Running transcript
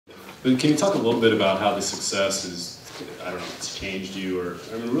But can you talk a little bit about how the success is, I don't know if it's changed you, or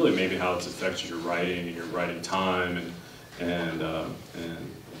I mean, really maybe how it's affected your writing and your writing time, and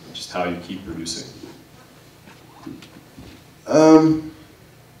just how you keep producing?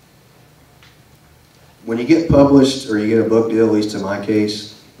 When you get published or you get a book deal, at least in my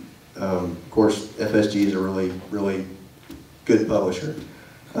case, of course, FSG is a really good publisher.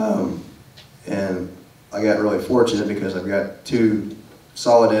 And I got really fortunate because I've got two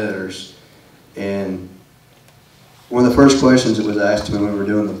solid editors. And one of the first questions that was asked to me when we were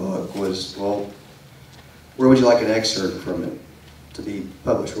doing the book was, well, where would you like an excerpt from it to be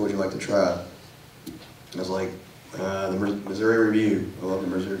published? Where would you like to try? And I was like, the Missouri Review. I love the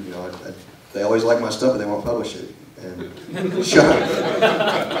Missouri. You know, they always like my stuff, but they won't publish it. And Sean,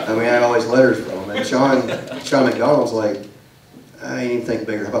 I mean, I have all these letters from them. And Sean McDonald's like, I didn't even think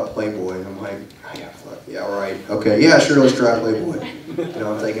bigger. How about Playboy? And I'm like, oh, yeah, fuck, yeah, all right, okay, yeah, sure, let's try Playboy. You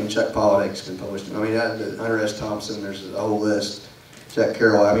know, I'm thinking Chuck Palahniuk's been published. I mean, Hunter S. Thompson. There's a whole list. Jack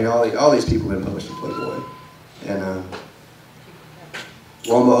Carroll. I mean, all these people have been published in Playboy. And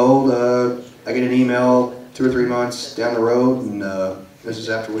lo and behold, I get an email 2 or 3 months down the road, and this is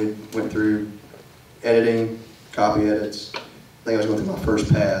after we went through editing, copy edits. I think I was going through my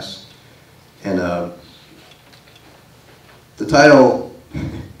first pass. And the title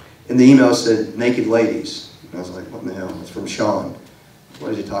in the email said, Naked Ladies. And I was like, what in the hell? It's from Sean.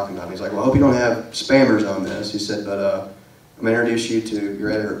 What is he talking about? And he's like, well, I hope you don't have spammers on this. He said, but I'm going to introduce you to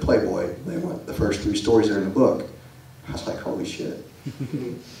your editor at Playboy. They want the first 3 stories that are in the book. I was like, holy shit.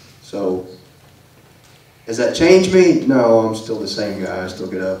 So, has that changed me? No, I'm still the same guy. I still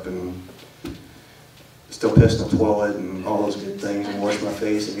get up and still piss in the toilet and all those good things, and wash my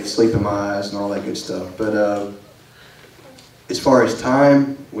face and get sleep in my eyes and all that good stuff. But as far as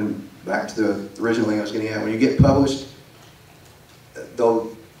time, back to the original thing I was getting at, when you get published, they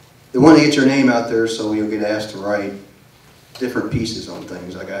want to get your name out there, so you'll get asked to write different pieces on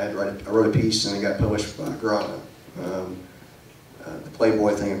things. Like I wrote a piece and it got published by Grana. The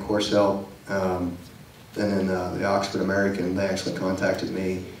Playboy thing, of course, helped. And then the Oxford American, they actually contacted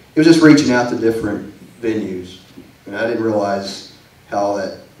me. It was just reaching out to different venues. And I didn't realize how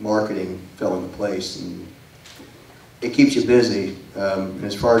that marketing fell into place. And it keeps you busy. And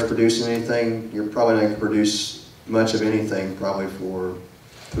as far as producing anything, you're probably not going to produce much of anything probably for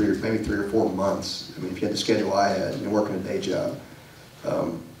maybe 3 or 4 months. I mean, if you had the schedule I had and you're working a day job.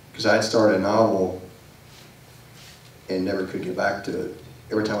 Because I had started a novel and never could get back to it.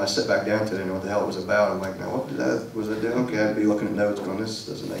 Every time I sit back down to it, I didn't know what the hell it was about. I'm like, now what was I doing? Okay, I'd be looking at notes going, this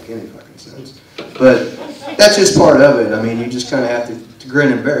doesn't make any fucking sense. But that's just part of it. I mean, you just kind of have to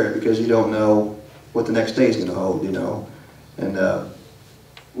grin and bear it because you don't know what the next day is going to hold, you know. And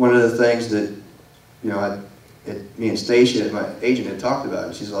one of the things that, you know, me and Stacia, my agent, had talked about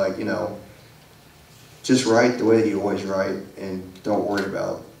it. She's like, you know, just write the way that you always write and don't worry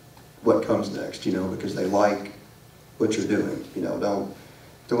about what comes next, you know, because they like what you're doing. You know, don't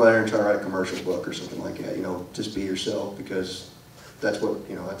go out there and try to write a commercial book or something like that. You know, just be yourself because that's what,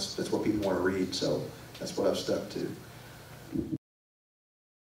 you know, that's what people want to read. So that's what I've stuck to.